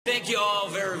thank you all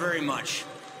very, very much.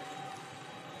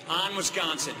 On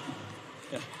Wisconsin.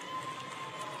 Yeah.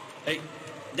 Hey,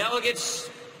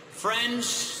 delegates,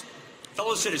 friends,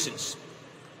 fellow citizens,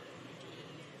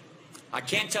 I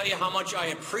can't tell you how much I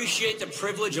appreciate the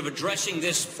privilege of addressing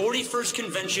this 41st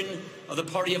convention of the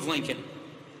Party of Lincoln.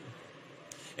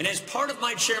 And as part of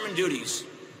my chairman duties,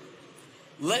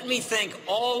 let me thank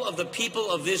all of the people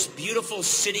of this beautiful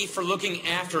city for looking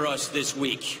after us this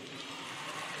week.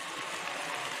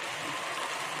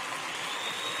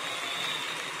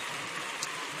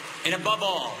 And above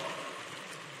all,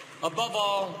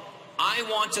 I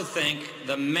want to thank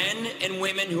the men and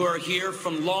women who are here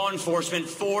from law enforcement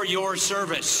for your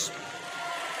service.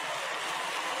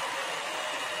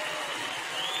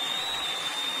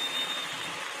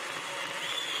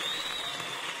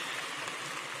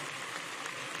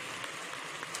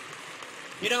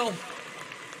 You know,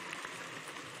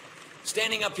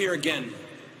 standing up here again,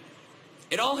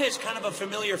 it all has kind of a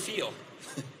familiar feel.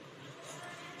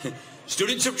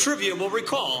 Students of trivia will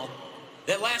recall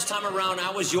that last time around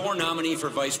I was your nominee for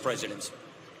vice president.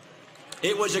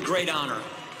 It was a great honor.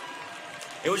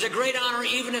 It was a great honor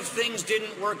even if things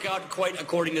didn't work out quite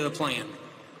according to the plan.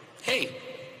 Hey,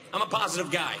 I'm a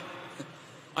positive guy.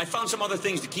 I found some other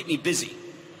things to keep me busy.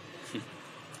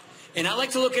 And I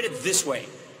like to look at it this way.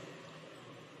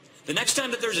 The next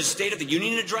time that there's a State of the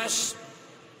Union address,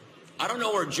 I don't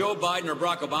know where Joe Biden or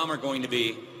Barack Obama are going to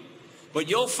be, but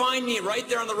you'll find me right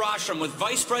there on the rostrum with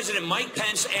Vice President Mike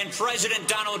Pence and President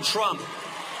Donald Trump.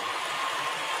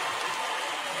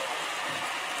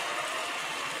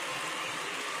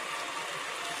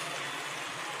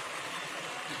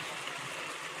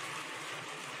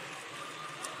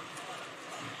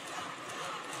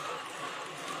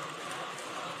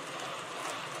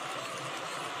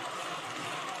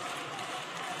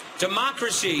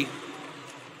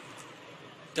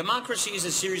 Democracy is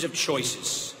a series of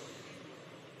choices.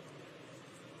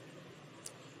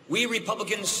 We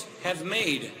Republicans have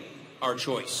made our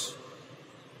choice.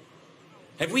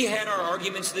 Have we had our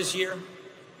arguments this year?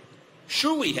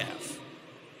 Sure we have.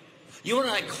 You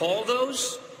and I call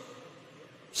those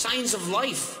signs of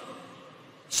life,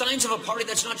 signs of a party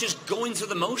that's not just going through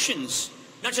the motions,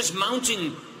 not just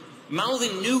mouthing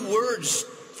new words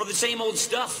for the same old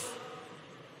stuff.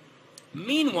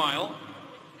 Meanwhile,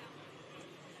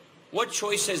 what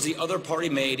choice has the other party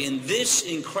made in this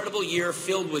incredible year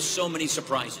filled with so many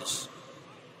surprises?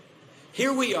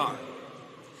 Here we are,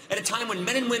 at a time when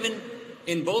men and women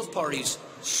in both parties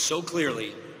so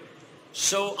clearly,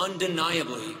 so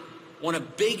undeniably want a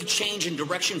big change in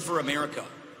direction for America,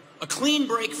 a clean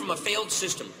break from a failed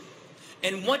system.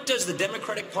 And what does the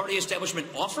Democratic Party establishment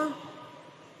offer?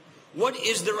 What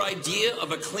is their idea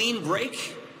of a clean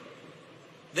break?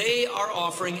 They are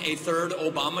offering a third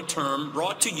Obama term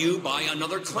brought to you by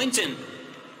another Clinton.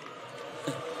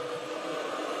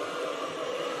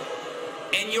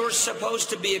 And you're supposed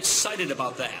to be excited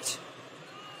about that.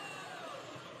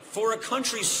 For a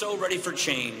country so ready for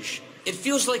change, it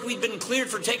feels like we've been cleared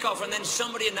for takeoff and then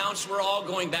somebody announced we're all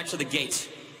going back to the gate.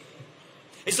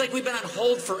 It's like we've been on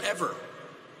hold forever,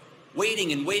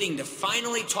 waiting and waiting to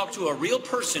finally talk to a real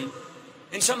person,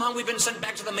 and somehow we've been sent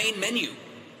back to the main menu.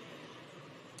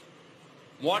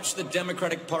 Watch the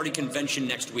Democratic Party convention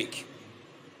next week.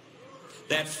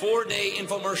 That 4-day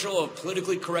infomercial of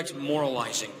politically correct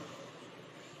moralizing.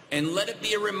 And let it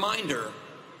be a reminder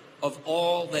of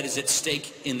all that is at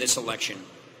stake in this election.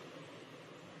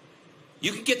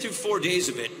 You can get through 4 days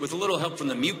of it with a little help from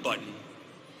the mute button.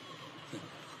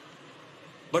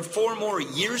 But 4 more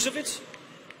years of it?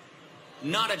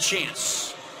 Not a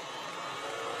chance.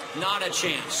 Not a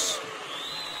chance.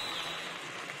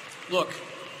 Look,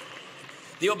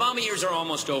 the Obama years are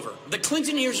almost over. The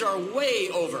Clinton years are way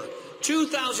over.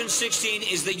 2016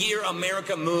 is the year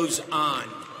America moves on.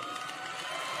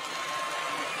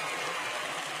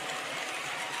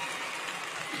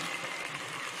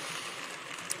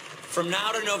 From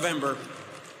now to November,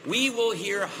 we will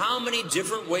hear how many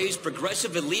different ways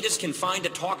progressive elitists can find to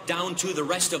talk down to the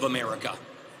rest of America.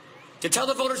 To tell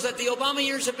the voters that the Obama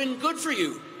years have been good for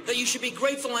you, that you should be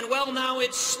grateful, and well, now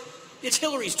it's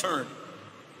Hillary's turn.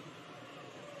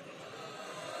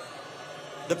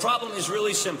 The problem is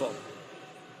really simple.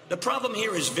 The problem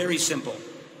here is very simple.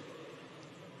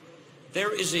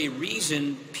 There is a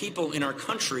reason people in our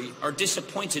country are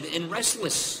disappointed and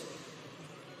restless.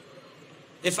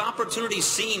 If opportunity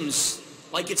seems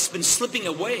like it's been slipping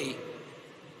away,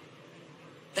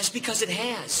 that's because it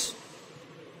has.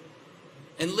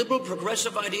 And liberal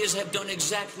progressive ideas have done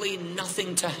exactly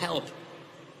nothing to help.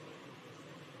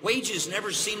 Wages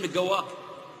never seem to go up.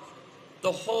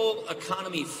 The whole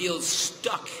economy feels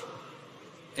stuck.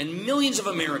 And millions of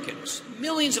Americans,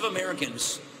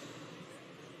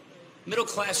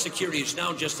 middle-class security is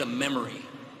now just a memory.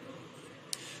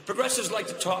 Progressives like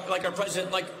to talk, like our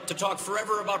president, like to talk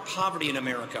forever about poverty in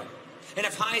America. And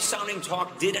if high-sounding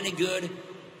talk did any good,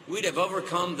 we'd have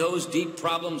overcome those deep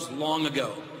problems long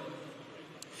ago.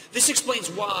 This explains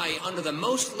why, under the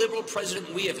most liberal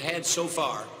president we have had so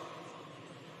far,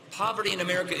 poverty in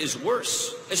America is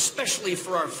worse, especially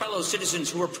for our fellow citizens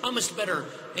who are promised better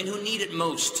and who need it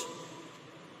most.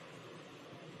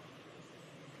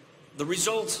 The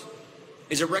result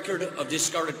is a record of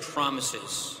discarded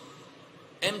promises,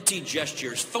 empty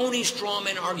gestures, phony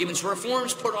strawman arguments,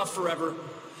 reforms put off forever,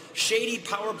 shady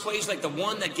power plays like the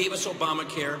one that gave us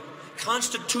Obamacare,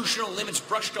 constitutional limits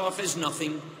brushed off as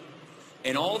nothing,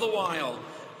 and all the while,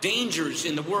 dangers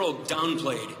in the world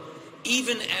downplayed,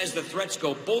 even as the threats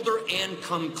go bolder and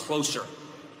come closer.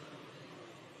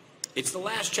 It's the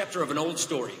last chapter of an old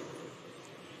story.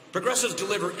 Progressives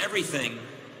deliver everything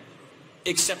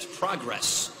except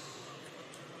progress.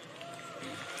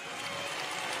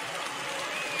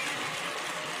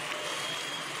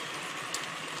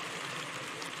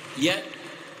 Yet,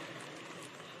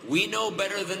 we know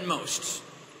better than most.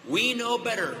 We know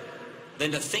better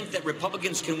than to think that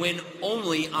Republicans can win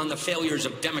only on the failures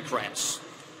of Democrats.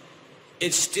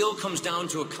 It still comes down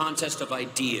to a contest of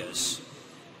ideas,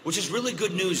 which is really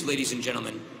good news, ladies and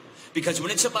gentlemen, because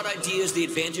when it's about ideas, the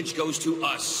advantage goes to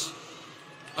us.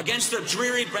 Against the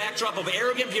dreary backdrop of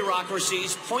arrogant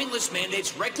bureaucracies, pointless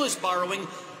mandates, reckless borrowing,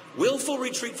 willful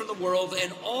retreat from the world,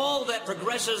 and all that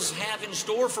progressives have in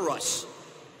store for us,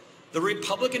 the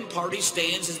Republican Party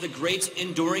stands as the great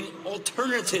enduring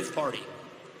alternative party.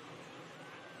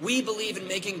 We believe in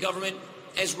making government,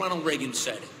 as Ronald Reagan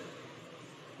said,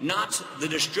 not the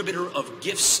distributor of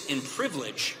gifts and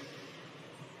privilege,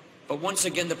 but once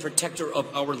again the protector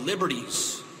of our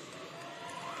liberties.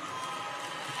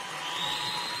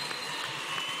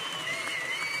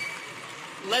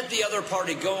 Let the other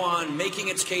party go on making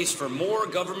its case for more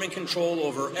government control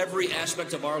over every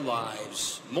aspect of our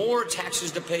lives, more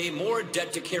taxes to pay, more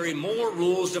debt to carry, more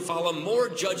rules to follow, more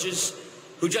judges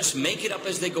who just make it up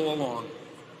as they go along.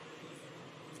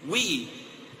 We,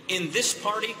 in this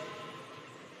party,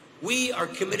 we are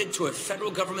committed to a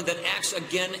federal government that acts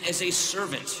again as a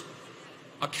servant,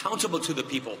 accountable to the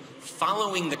people,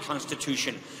 following the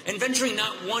Constitution, and venturing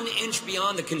not 1 inch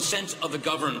beyond the consent of the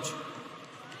governed.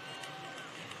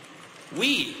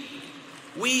 We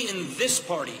in this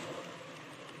party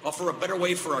offer a better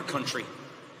way for our country,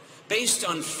 based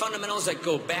on fundamentals that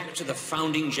go back to the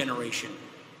founding generation.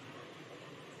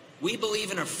 We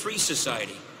believe in a free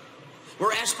society,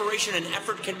 where aspiration and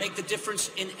effort can make the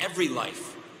difference in every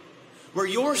life, where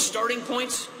your starting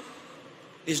point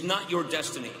is not your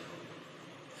destiny,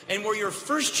 and where your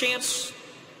first chance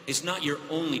is not your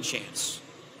only chance.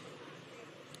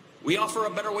 We offer a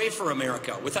better way for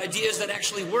America, with ideas that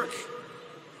actually work.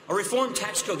 A reformed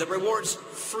tax code that rewards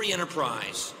free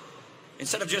enterprise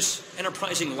instead of just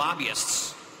enterprising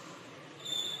lobbyists.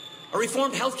 A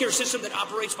reformed healthcare system that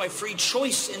operates by free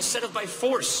choice instead of by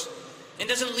force and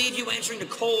doesn't leave you answering to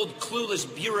cold,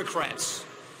 clueless bureaucrats.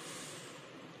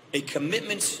 A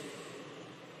commitment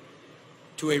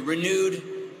to a renewed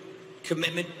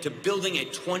commitment to building a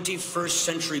 21st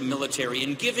century military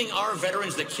and giving our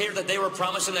veterans the care that they were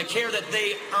promised and the care that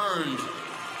they earned.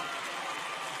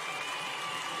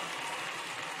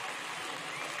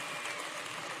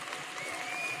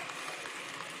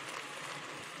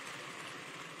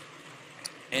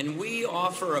 And we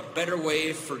offer a better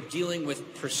way for dealing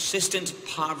with persistent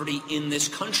poverty in this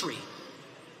country.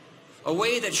 A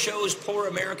way that shows poor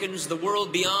Americans the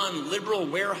world beyond liberal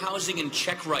warehousing and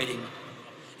check writing,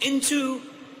 into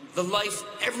the life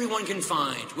everyone can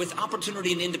find with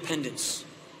opportunity and independence.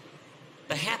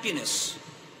 The happiness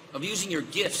of using your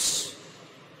gifts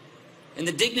and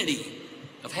the dignity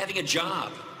of having a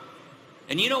job.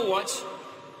 And you know what?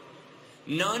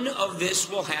 None of this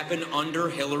will happen under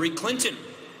Hillary Clinton.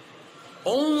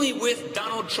 Only with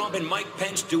Donald Trump and Mike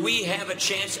Pence do we have a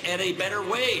chance at a better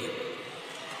way.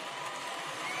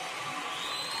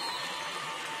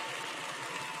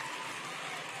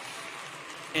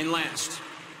 And last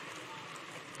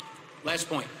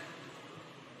point.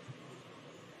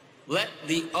 Let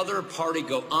the other party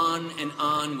go on and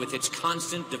on with its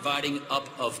constant dividing up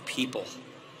of people.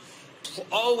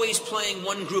 Always playing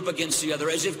one group against the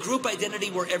other, as if group identity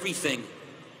were everything.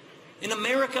 In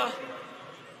America,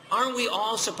 aren't we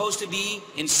all supposed to be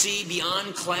and see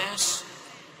beyond class,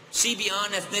 see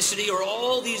beyond ethnicity, or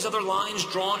all these other lines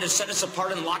drawn to set us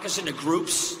apart and lock us into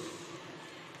groups?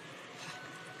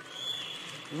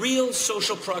 Real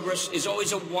social progress is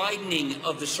always a widening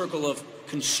of the circle of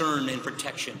concern and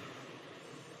protection.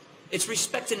 It's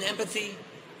respect and empathy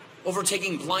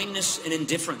overtaking blindness and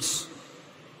indifference.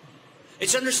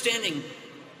 It's understanding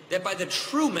that by the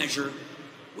true measure,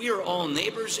 we are all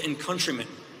neighbors and countrymen,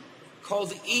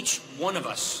 called each one of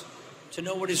us to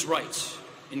know what is right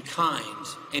and kind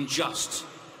and just,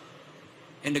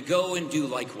 and to go and do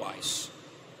likewise.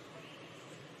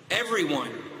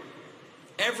 Everyone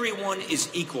is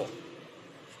equal.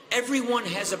 Everyone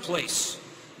has a place.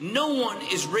 No one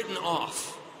is written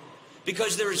off,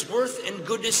 because there is worth and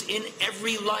goodness in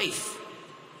every life.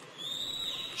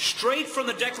 Straight from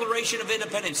the Declaration of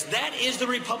Independence, that is the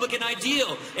Republican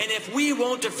ideal, and if we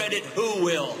won't defend it, who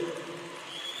will?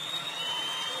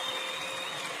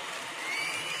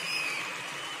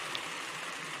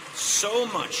 So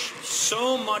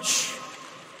much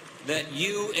that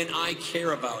you and I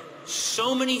care about.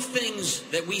 So many things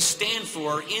that we stand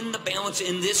for in the balance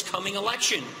in this coming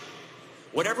election.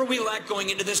 Whatever we lack going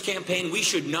into this campaign, we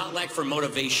should not lack for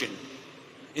motivation.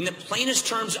 In the plainest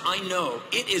terms I know,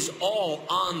 it is all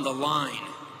on the line.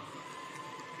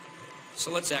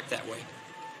 So let's act that way.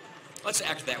 Let's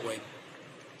act that way.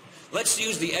 Let's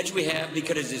use the edge we have,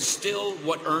 because it is still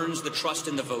what earns the trust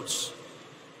and the votes.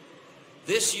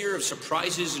 This year of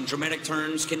surprises and dramatic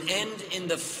turns can end in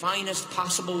the finest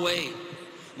possible way,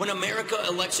 when America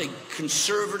elects a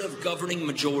conservative governing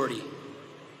majority.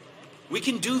 We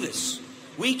can do this.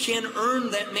 We can earn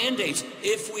that mandate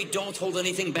if we don't hold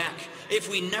anything back, if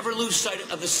we never lose sight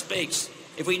of the stakes,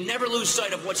 if we never lose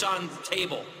sight of what's on the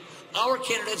table. Our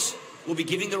candidates will be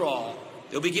giving their all.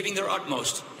 They'll be giving their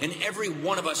utmost, and every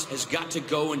one of us has got to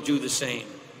go and do the same.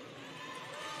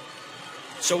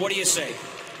 So what do you say?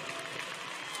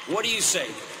 What do you say?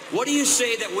 What do you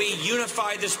say that we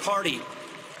unify this party?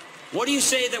 What do you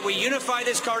say that we unify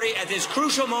this party at this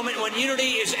crucial moment when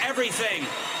unity is everything?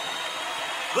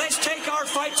 Let's take our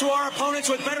fight to our opponents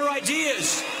with better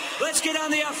ideas. Let's get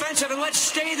on the offensive and let's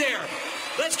stay there.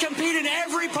 Let's compete in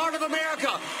every part of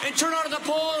America and turn out of the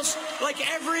polls like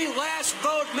every last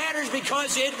vote matters,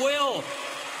 because it will.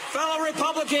 Fellow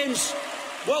Republicans,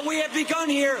 what we have begun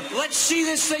here, let's see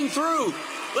this thing through.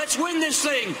 Let's win this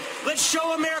thing. Let's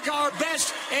show America our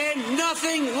best and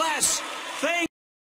nothing less. Thank